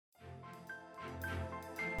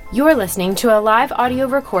You're listening to a live audio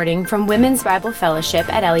recording from Women's Bible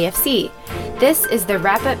Fellowship at LEFC. This is the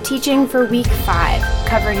wrap-up teaching for Week 5,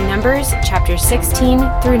 covering Numbers chapters 16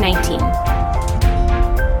 through 19. All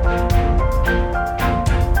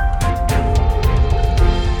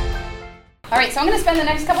right, so I'm going to spend the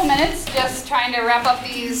next couple minutes just trying to wrap up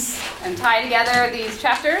these and tie together these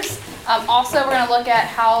chapters. Also, we're going to look at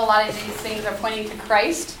how a lot of these things are pointing to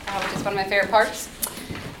Christ, which is one of my favorite parts.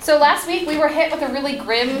 So last week, we were hit with a really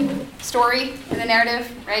grim story in the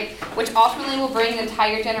narrative, right, which ultimately will bring an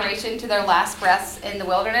entire generation to their last breaths in the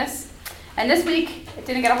wilderness. And this week, it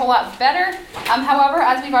didn't get a whole lot better. However,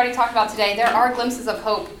 as we've already talked about today, there are glimpses of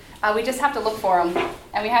hope. We just have to look for them.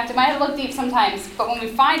 And we might have to look deep sometimes, but when we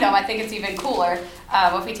find them, I think it's even cooler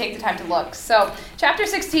if we take the time to look. So chapter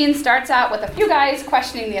 16 starts out with a few guys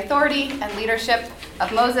questioning the authority and leadership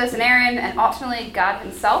of Moses and Aaron, and ultimately God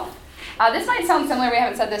himself. This might sound similar, we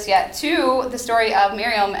haven't said this yet, to the story of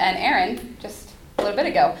Miriam and Aaron just a little bit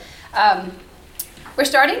ago. We're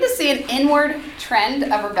starting to see an inward trend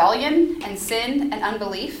of rebellion and sin and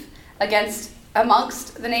unbelief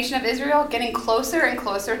amongst the nation of Israel, getting closer and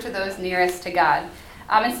closer to those nearest to God.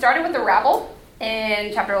 It started with the rabble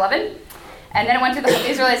in chapter 11, and then it went to the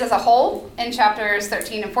Israelites as a whole in chapters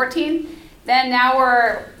 13 and 14. Then now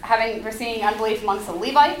we're seeing unbelief amongst the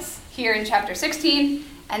Levites here in chapter 16.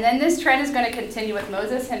 And then this trend is going to continue with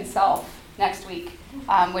Moses himself next week,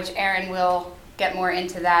 which Aaron will get more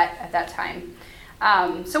into that at that time.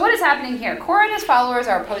 So what is happening here? Korah and his followers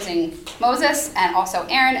are opposing Moses and also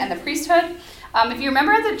Aaron and the priesthood. If you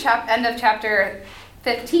remember at the end of chapter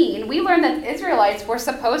 15, we learned that the Israelites were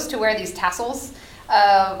supposed to wear these tassels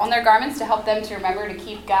on their garments to help them to remember to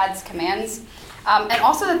keep God's commands, and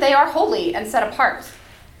also that they are holy and set apart.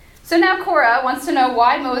 So now Korah wants to know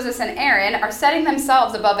why Moses and Aaron are setting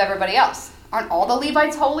themselves above everybody else. Aren't all the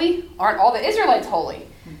Levites holy? Aren't all the Israelites holy?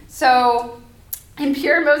 So in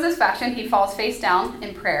pure Moses fashion, he falls face down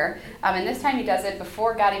in prayer. And this time he does it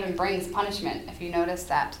before God even brings punishment, if you notice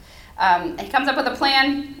that. And he comes up with a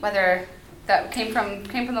plan, whether that came from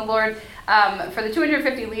the Lord, for the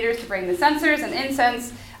 250 leaders to bring the censers and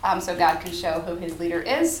incense so God can show who his leader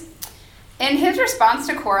is. In his response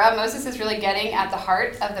to Korah, Moses is really getting at the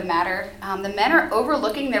heart of the matter. The men are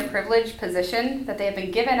overlooking their privileged position that they have been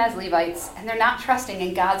given as Levites, and they're not trusting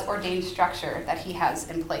in God's ordained structure that he has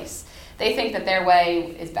in place. They think that their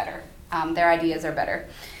way is better. Their ideas are better.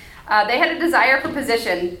 They had a desire for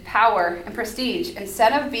position, power, and prestige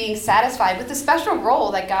instead of being satisfied with the special role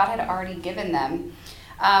that God had already given them.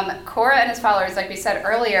 Korah and his followers, like we said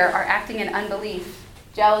earlier, are acting in unbelief,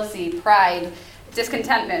 jealousy, pride,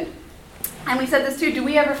 discontentment. And we said this too, do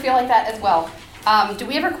we ever feel like that as well? Do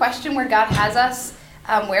we ever question where God has us,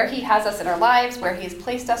 where he has us in our lives, where he has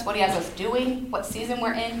placed us, what he has us doing, what season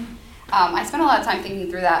we're in? I spent a lot of time thinking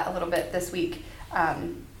through that a little bit this week. Are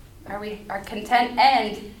we content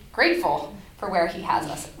and grateful for where he has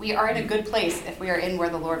us? We are in a good place if we are in where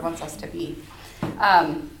the Lord wants us to be.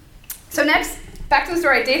 So next, back to the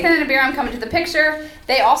story. Dathan and Abiram come into the picture.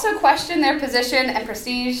 They also question their position and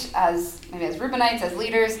prestige as Reubenites, as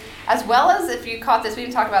leaders, as well as, if you caught this, we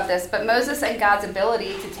didn't talk about this, but Moses and God's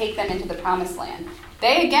ability to take them into the promised land.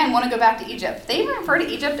 They, again, want to go back to Egypt. They even refer to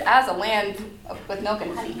Egypt as a land with milk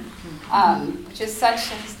and honey, which is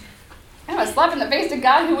such a slap in the face to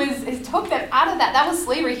God who took them out of that. That was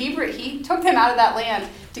slavery. He took them out of that land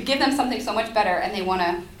to give them something so much better, and they want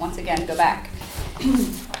to, once again, go back.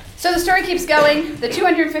 So the story keeps going. The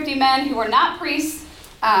 250 men who were not priests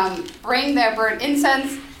bring their burnt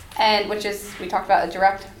incense, and which is, we talked about, a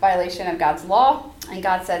direct violation of God's law. And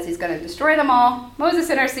God says he's going to destroy them all. Moses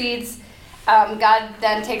intercedes. God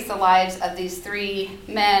then takes the lives of these 3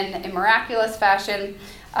 men in miraculous fashion.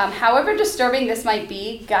 However disturbing this might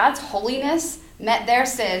be, God's holiness met their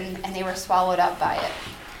sin, and they were swallowed up by it.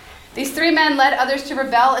 These 3 men led others to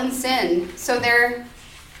rebel and sin, so their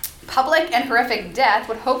public and horrific death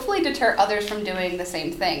would hopefully deter others from doing the same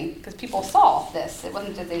thing, because people saw this. It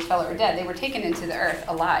wasn't just they fell or dead. They were taken into the earth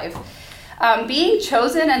alive. Being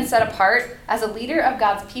chosen and set apart as a leader of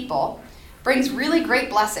God's people brings really great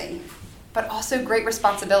blessing, but also great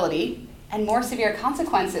responsibility and more severe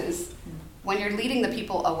consequences when you're leading the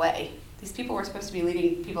people away. These people were supposed to be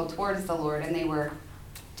leading people towards the Lord, and they were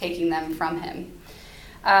taking them from him.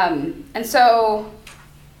 So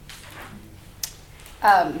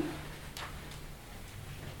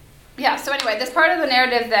anyway, this part of the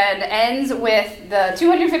narrative then ends with the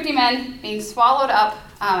 250 men being swallowed up,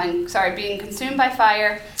 being consumed by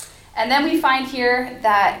fire. And then we find here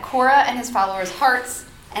that Korah and his followers' hearts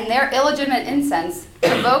and their illegitimate incense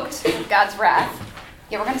provoked God's wrath.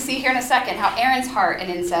 Yeah, we're going to see here in a second how Aaron's heart and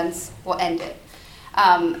incense will end it.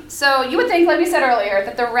 So you would think, like we said earlier,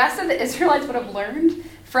 that the rest of the Israelites would have learned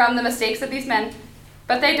from the mistakes of these men,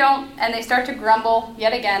 but they don't, and they start to grumble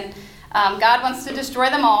yet again. God wants to destroy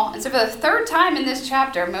them all, and so for the third time in this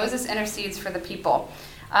chapter, Moses intercedes for the people.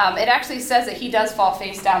 It actually says that he does fall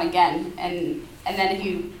face down again, and then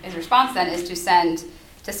his response then is to send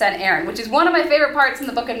Aaron, which is one of my favorite parts in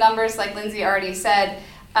the book of Numbers, like Lindsay already said.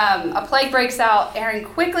 A plague breaks out. Aaron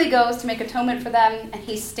quickly goes to make atonement for them, and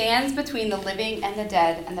he stands between the living and the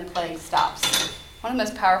dead, and the plague stops. One of the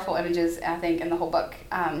most powerful images, I think, in the whole book.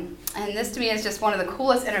 And this, to me, is just one of the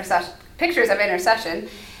coolest pictures of intercession,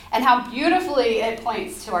 and how beautifully it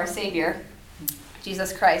points to our Savior,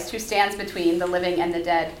 Jesus Christ, who stands between the living and the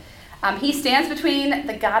dead. He stands between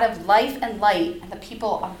the God of life and light and the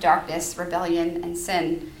people of darkness, rebellion, and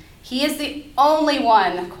sin. He is the only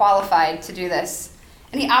one qualified to do this.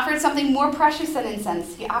 And he offered something more precious than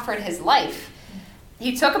incense. He offered his life.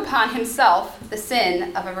 He took upon himself the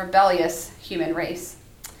sin of a rebellious human race.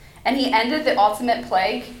 And he ended the ultimate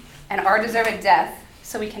plague and our deserved death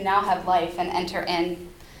so we can now have life and enter in.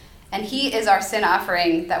 And he is our sin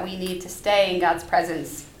offering that we need to stay in God's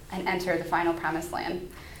presence and enter the final promised land.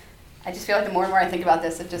 I just feel like the more and more I think about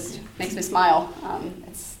this, it just makes me smile.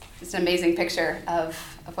 It's just an amazing picture of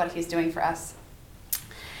what he's doing for us.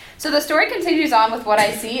 So the story continues on with what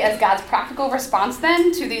I see as God's practical response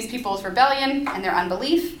then to these people's rebellion and their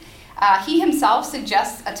unbelief. He himself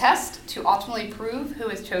suggests a test to ultimately prove who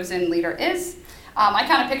his chosen leader is. I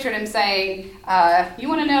kind of pictured him saying, you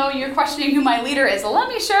want to know, you're questioning who my leader is, well, let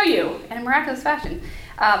me show you in a miraculous fashion.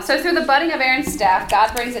 So through the budding of Aaron's staff,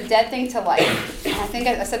 God brings a dead thing to life. And I think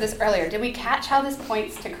I said this earlier. Did we catch how this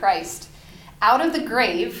points to Christ? Out of the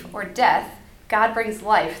grave, or death, God brings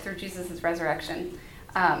life through Jesus' resurrection.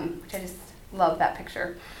 Which I just love that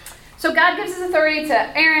picture. So God gives his authority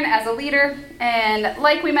to Aaron as a leader, and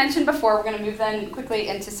like we mentioned before, we're going to move then quickly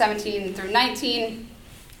into 18 to 19.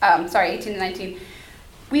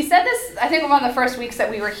 We said this, I think, one of the first weeks that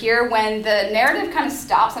we were here, when the narrative kind of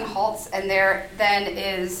stops and halts, and there then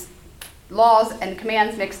is laws and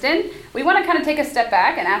commands mixed in. We want to kind of take a step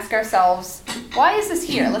back and ask ourselves, why is this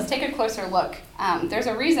here? Let's take a closer look. There's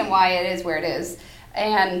a reason why it is where it is,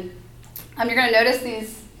 and you're going to notice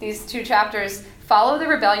these two chapters follow the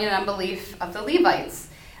rebellion and unbelief of the Levites.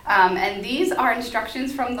 And these are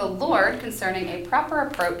instructions from the Lord concerning a proper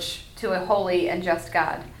approach to a holy and just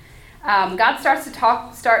God. God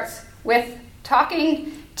starts with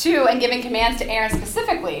talking to and giving commands to Aaron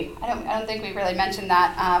specifically. I don't think we really mentioned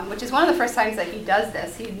that, which is one of the first times that he does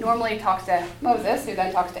this. He normally talks to Moses, who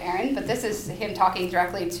then talks to Aaron, but this is him talking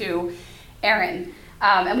directly to Aaron.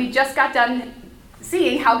 And we just got done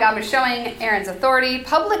seeing how God was showing Aaron's authority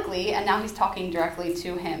publicly, and now he's talking directly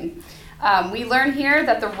to him. We learn here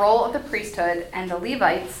that the role of the priesthood and the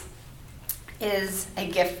Levites is a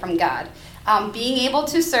gift from God. Being able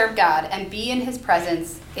to serve God and be in his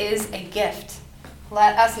presence is a gift.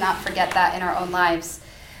 Let us not forget that in our own lives.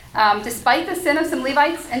 Despite the sin of some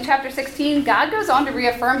Levites in chapter 16, God goes on to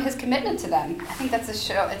reaffirm his commitment to them. I think that's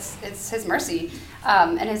it's his mercy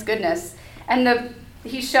and his goodness. And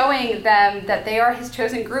he's showing them that they are his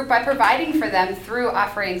chosen group by providing for them through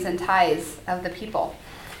offerings and tithes of the people.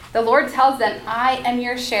 The Lord tells them, I am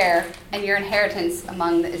your share and your inheritance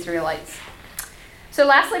among the Israelites. So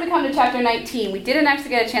lastly, we come to chapter 19. We didn't actually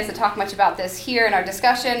get a chance to talk much about this here in our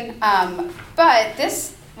discussion, but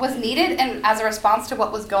this was needed and as a response to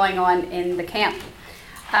what was going on in the camp.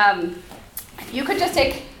 You could just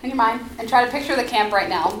take in your mind and try to picture the camp right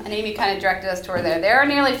now, and Amy kind of directed us toward there. There are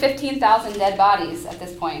nearly 15,000 dead bodies at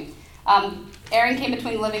this point. Aaron came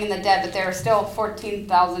between the living and the dead, but there are still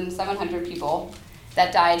 14,700 people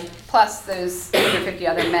that died, plus those 150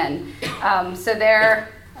 other men. So there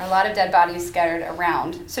are a lot of dead bodies scattered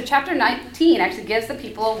around. So chapter 19 actually gives the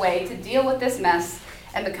people a way to deal with this mess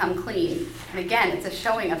and become clean. And again, it's a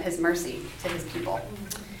showing of his mercy to his people.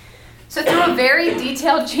 So through a very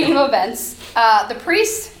detailed chain of events, the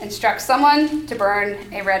priest instructs someone to burn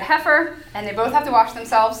a red heifer, and they both have to wash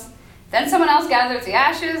themselves. Then someone else gathers the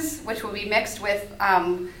ashes, which will be mixed with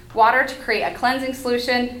water to create a cleansing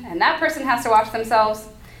solution, and that person has to wash themselves.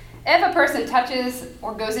 If a person touches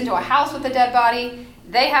or goes into a house with a dead body,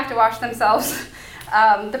 they have to wash themselves.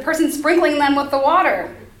 The person sprinkling them with the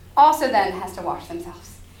water also then has to wash themselves.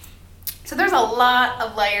 So there's a lot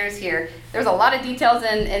of layers here. There's a lot of details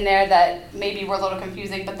in there that maybe were a little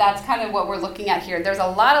confusing, but that's kind of what we're looking at here. There's a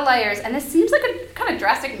lot of layers, and this seems like a kind of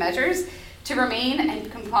drastic measures to remain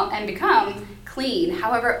and become clean.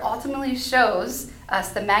 However, it ultimately shows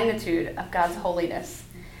us the magnitude of God's holiness.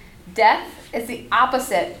 Death is the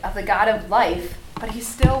opposite of the God of life, but he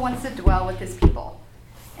still wants to dwell with his people.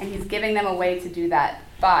 and he's giving them a way to do that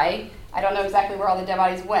by, I don't know exactly where all the dead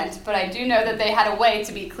bodies went, but I do know that they had a way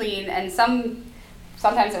to be clean, and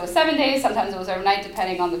sometimes it was 7 days, sometimes it was overnight,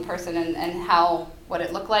 depending on the person and what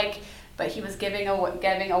it looked like, but he was giving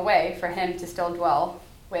a way for him to still dwell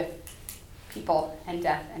with people and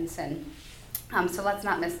death and sin. So let's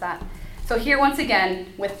not miss that. So here, once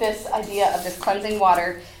again, with this idea of this cleansing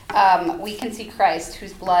water, we can see Christ,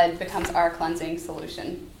 whose blood becomes our cleansing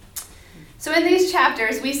solution. So in these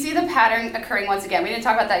chapters, we see the pattern occurring once again. We didn't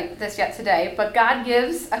talk about this yet today, but God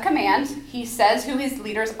gives a command. He says who his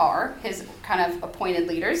leaders are, his kind of appointed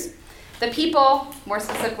leaders. The people, more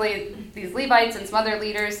specifically these Levites and some other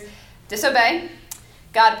leaders, disobey.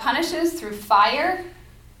 God punishes through fire,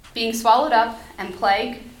 being swallowed up, and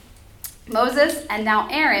plague. Moses and now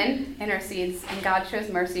Aaron intercedes, and God shows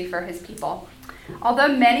mercy for his people. Although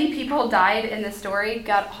many people died in this story,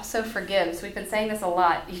 God also forgives. We've been saying this a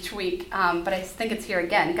lot each week, but I think it's here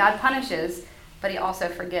again. God punishes, but he also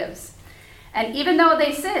forgives. And even though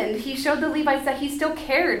they sinned, he showed the Levites that he still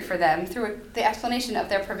cared for them through the explanation of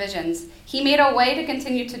their provisions. He made a way to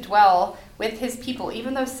continue to dwell with his people,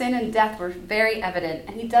 even though sin and death were very evident.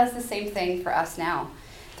 And he does the same thing for us now.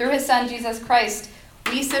 Through his son, Jesus Christ,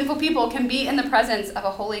 we sinful people can be in the presence of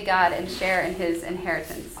a holy God and share in his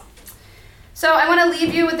inheritance. So I want to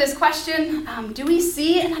leave you with this question. Do we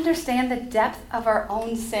see and understand the depth of our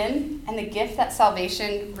own sin and the gift that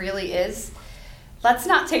salvation really is? Let's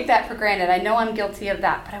not take that for granted. I know I'm guilty of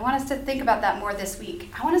that, but I want us to think about that more this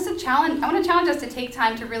week. I want to challenge us to take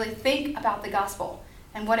time to really think about the gospel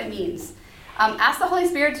and what it means. Ask the Holy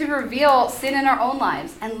Spirit to reveal sin in our own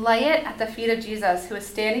lives and lay it at the feet of Jesus, who is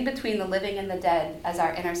standing between the living and the dead as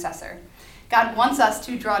our intercessor. God wants us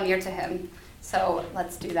to draw near to him, so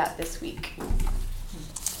let's do that this week.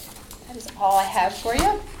 That is all I have for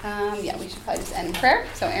you. We should probably just end in prayer.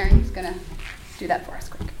 So Aaron's going to do that for us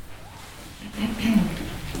quick.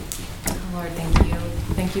 Lord, thank you.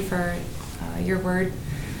 Thank you for your word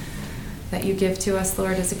that you give to us,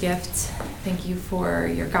 Lord, as a gift. Thank you for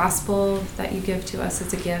your gospel that you give to us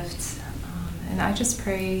as a gift. And I just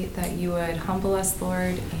pray that you would humble us,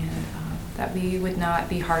 Lord, and that we would not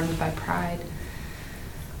be hardened by pride,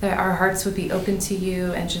 that our hearts would be open to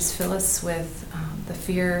you and just fill us with the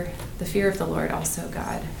fear of the Lord also,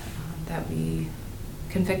 God, that we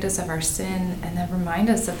convict us of our sin and then remind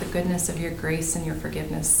us of the goodness of your grace and your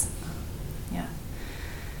forgiveness.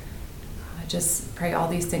 I just pray all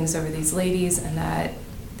these things over these ladies, and that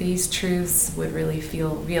these truths would really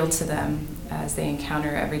feel real to them as they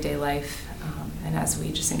encounter everyday life, and as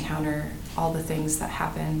we just encounter all the things that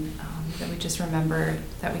happen, that we just remember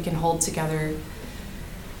that we can hold together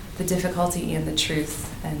the difficulty and the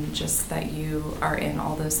truth, and just that you are in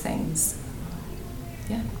all those things.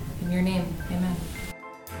 In your name, amen.